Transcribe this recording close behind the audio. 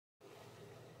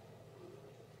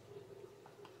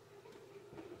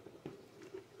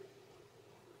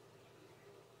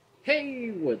Hey,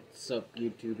 what's up,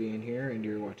 YouTube? Ian here, and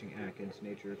you're watching Atkins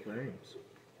Nature Aquariums.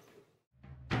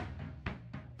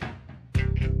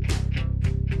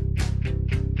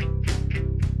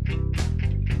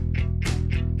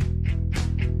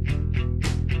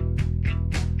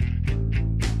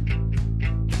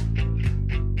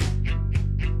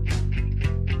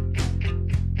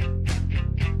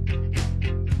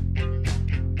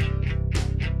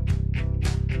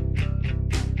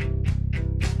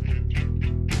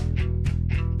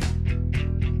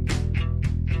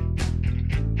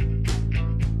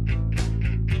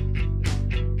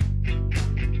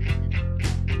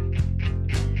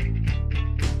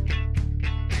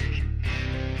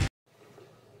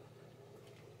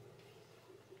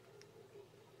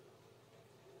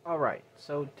 Alright,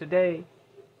 so today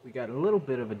we got a little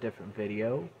bit of a different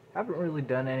video. Haven't really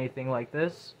done anything like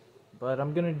this, but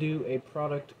I'm going to do a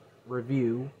product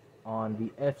review on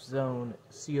the FZone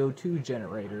CO2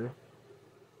 generator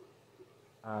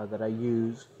that I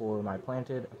use for my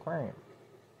planted aquarium.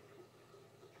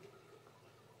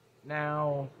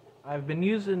 Now, I've been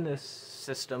using this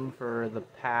system for the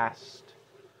past,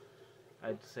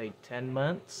 I'd say 10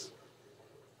 months,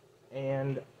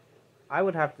 and I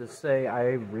would have to say I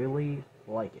really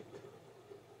like it.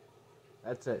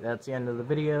 That's it. That's the end of the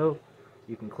video.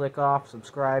 You can click off,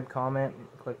 subscribe, comment,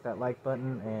 click that like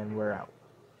button, and we're out.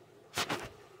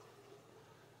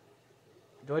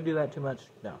 Do I do that too much?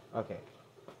 No. Okay.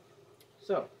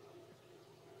 So,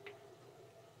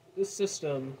 this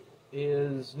system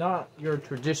is not your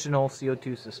traditional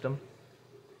CO2 system.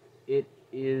 It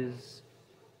is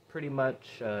pretty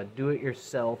much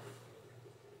do-it-yourself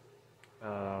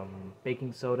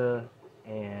baking soda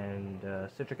and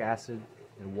citric acid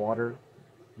and water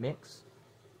mix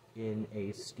in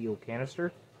a steel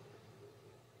canister.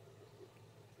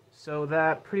 So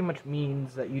that pretty much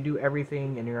means that you do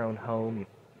everything in your own home. You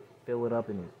fill it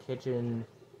up in your kitchen,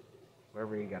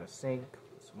 wherever you got a sink,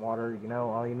 some water, you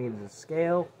know, all you need is a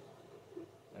scale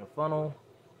and a funnel.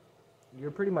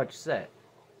 You're pretty much set.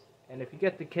 And if you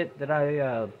get the kit that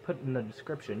I put in the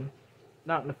description,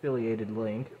 not an affiliated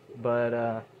link, but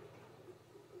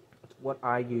it's what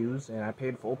I use, and I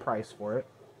paid full price for it.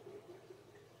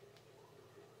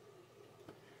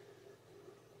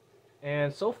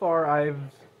 And so far I've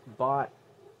bought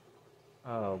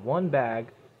one bag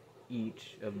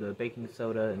each of the baking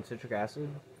soda and citric acid,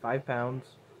 5 pounds,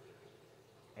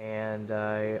 and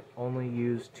I only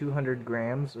use 200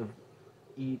 grams of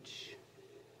each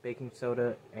baking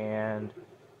soda and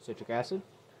citric acid.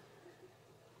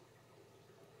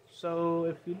 So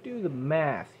if you do the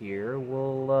math here,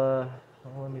 we'll,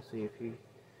 let me see, if you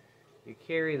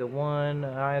carry the one,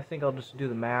 I think I'll just do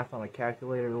the math on a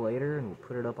calculator later, and we'll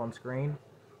put it up on screen,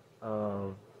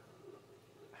 of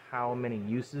how many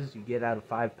uses you get out of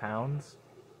 5 pounds.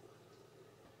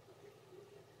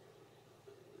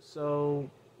 So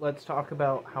let's talk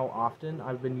about how often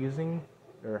I've been using,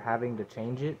 or having to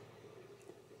change it.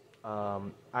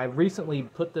 I recently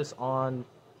put this on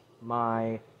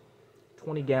my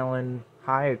 20-gallon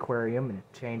high aquarium and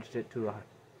changed it to a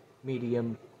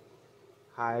medium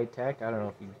high tech. I don't know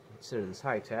if you consider this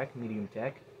high tech, medium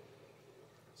tech.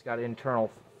 It's got internal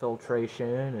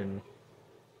filtration and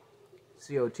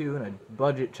CO2 and a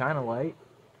budget China light,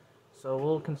 so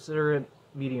we'll consider it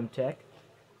medium tech.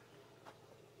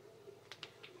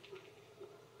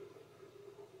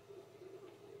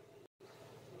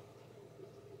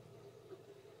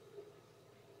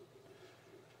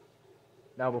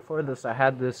 Now before this, I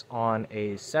had this on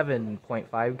a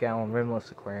 7.5 gallon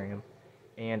rimless aquarium,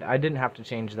 and I didn't have to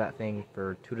change that thing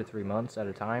for 2 to 3 months at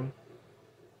a time.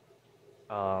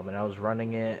 And I was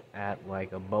running it at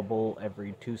like a bubble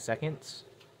every 2 seconds.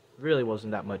 It really wasn't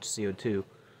that much CO2.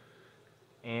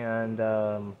 And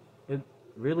it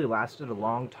really lasted a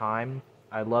long time.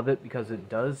 I love it because it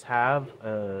does have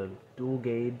a dual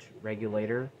gauge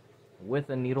regulator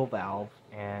with a needle valve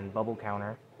and bubble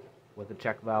counter, with a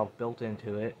check valve built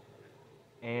into it,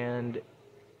 and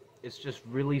it's just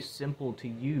really simple to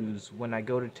use. When I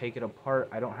go to take it apart,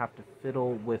 I don't have to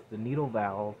fiddle with the needle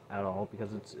valve at all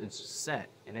because it's set,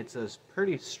 and it's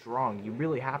pretty strong. You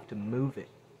really have to move it,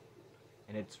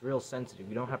 and it's real sensitive.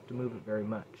 You don't have to move it very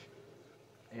much,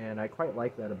 and I quite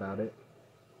like that about it.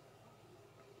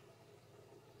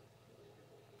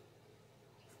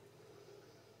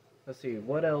 Let's see,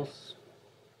 what else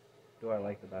do I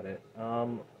like about it?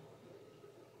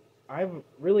 I've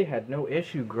really had no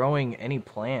issue growing any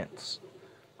plants.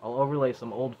 I'll overlay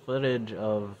some old footage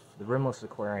of the rimless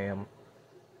aquarium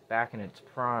back in its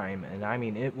prime, and I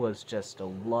mean, it was just a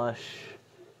lush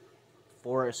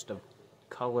forest of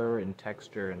color and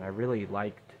texture, and I really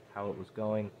liked how it was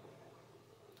going.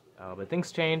 But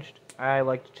things changed. I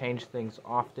like to change things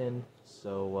often,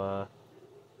 so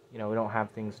you know, we don't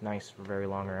have things nice for very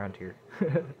long around here.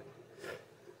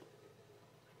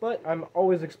 But I'm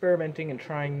always experimenting and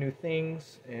trying new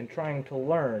things and trying to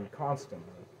learn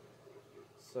constantly.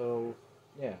 So,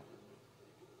 yeah.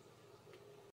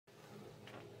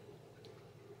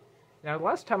 Now,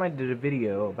 last time I did a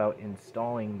video about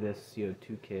installing this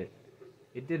CO2 kit,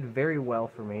 it did very well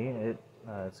for me.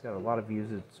 It's got a lot of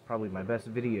views. It's probably my best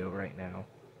video right now.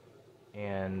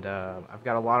 And I've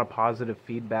got a lot of positive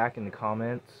feedback in the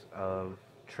comments of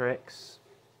tricks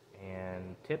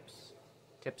and tips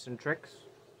and tricks.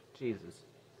 Jesus.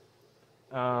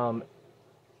 And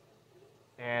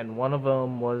one of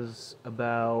them was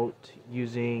about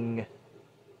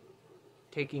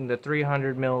taking the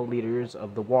 300 milliliters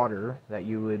of the water that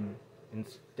you would,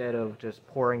 instead of just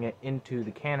pouring it into the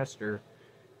canister,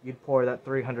 you'd pour that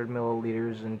 300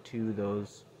 milliliters into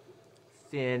those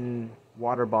thin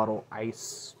water bottle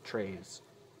ice trays.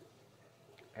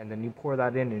 And then you pour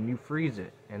that in and you freeze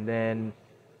it. And then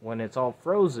when it's all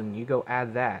frozen, you go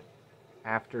add that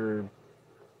after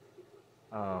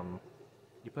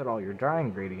you put all your dry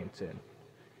ingredients in.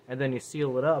 And then you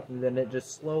seal it up, and then it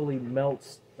just slowly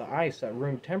melts the ice at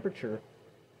room temperature,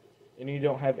 and you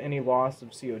don't have any loss of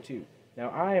CO2. Now,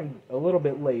 I am a little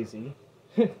bit lazy,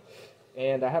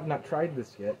 and I have not tried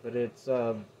this yet, but it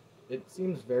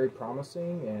seems very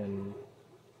promising and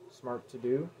smart to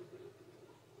do.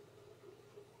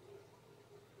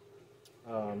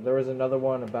 There was another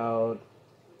one about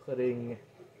putting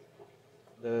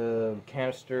the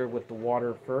canister with the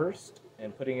water first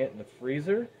and putting it in the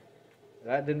freezer.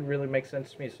 That didn't really make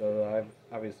sense to me, so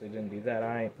I obviously didn't do that.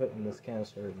 I ain't putting this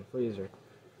canister in the freezer,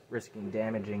 risking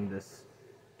damaging this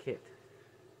kit.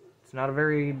 It's not a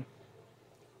very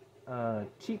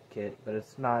cheap kit, but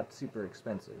it's not super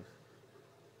expensive.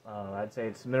 I'd say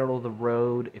it's middle of the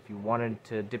road if you wanted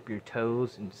to dip your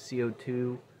toes into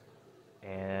CO2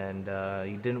 and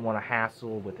you didn't want to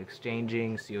hassle with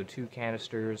exchanging CO2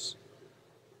 canisters.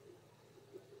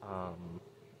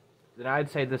 Then I'd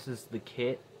say this is the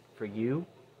kit for you.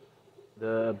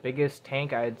 The biggest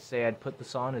tank I'd say I'd put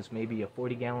this on is maybe a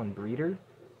 40-gallon breeder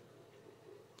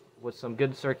with some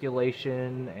good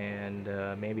circulation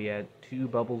and maybe at 2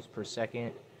 bubbles per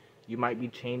second. You might be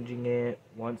changing it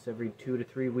once every 2 to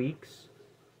 3 weeks.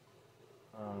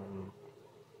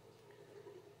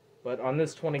 But on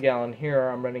this 20-gallon here,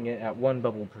 I'm running it at 1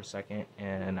 bubble per second,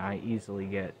 and I easily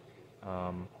get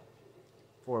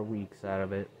 4 weeks out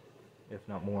of it, if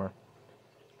not more.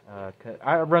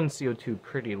 I run CO2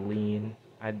 pretty lean.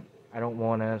 I don't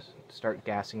want to start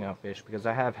gassing out fish because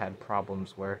I have had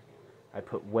problems where I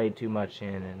put way too much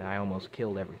in and I almost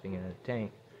killed everything in the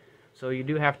tank. So you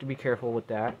do have to be careful with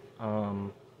that.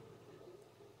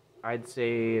 I'd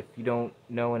say if you don't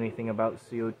know anything about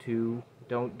CO2,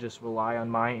 don't just rely on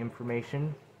my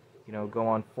information. You know, go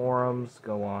on forums,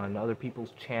 go on other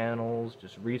people's channels,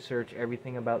 just research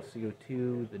everything about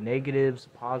CO2, the negatives, the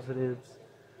positives.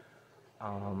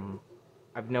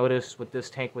 I've noticed with this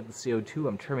tank with the CO2,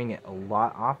 I'm trimming it a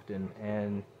lot often,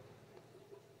 and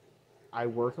I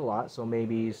work a lot, so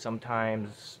maybe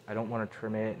sometimes I don't want to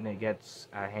trim it and it gets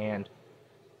out of hand.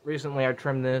 Recently I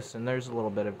trimmed this and there's a little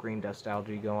bit of green dust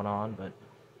algae going on, but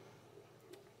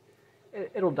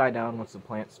it'll die down once the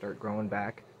plants start growing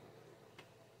back.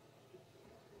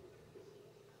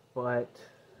 But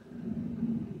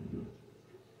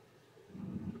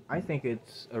I think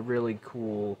it's a really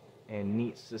cool and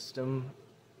neat system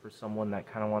for someone that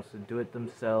kind of wants to do it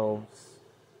themselves.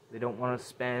 They don't want to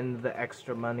spend the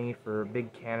extra money for a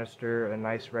big canister, a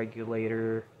nice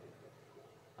regulator,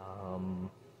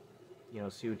 you know,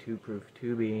 CO2-proof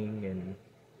tubing and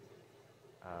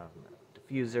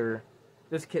diffuser.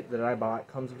 This kit that I bought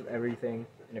comes with everything,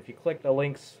 and if you click the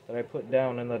links that I put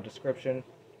down in the description,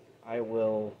 I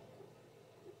will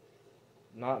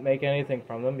not make anything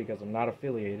from them because I'm not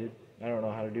affiliated. I don't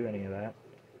know how to do any of that.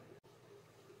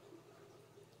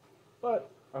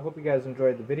 But I hope you guys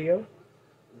enjoyed the video.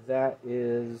 That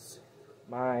is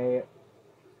my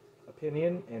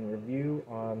opinion and review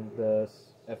on the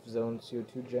FZone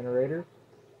CO2 generator.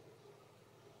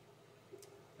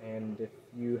 And if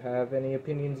you have any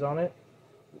opinions on it,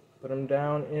 put them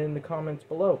down in the comments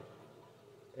below.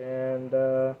 And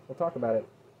we'll talk about it.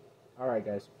 Alright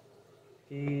guys.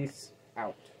 Peace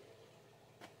out.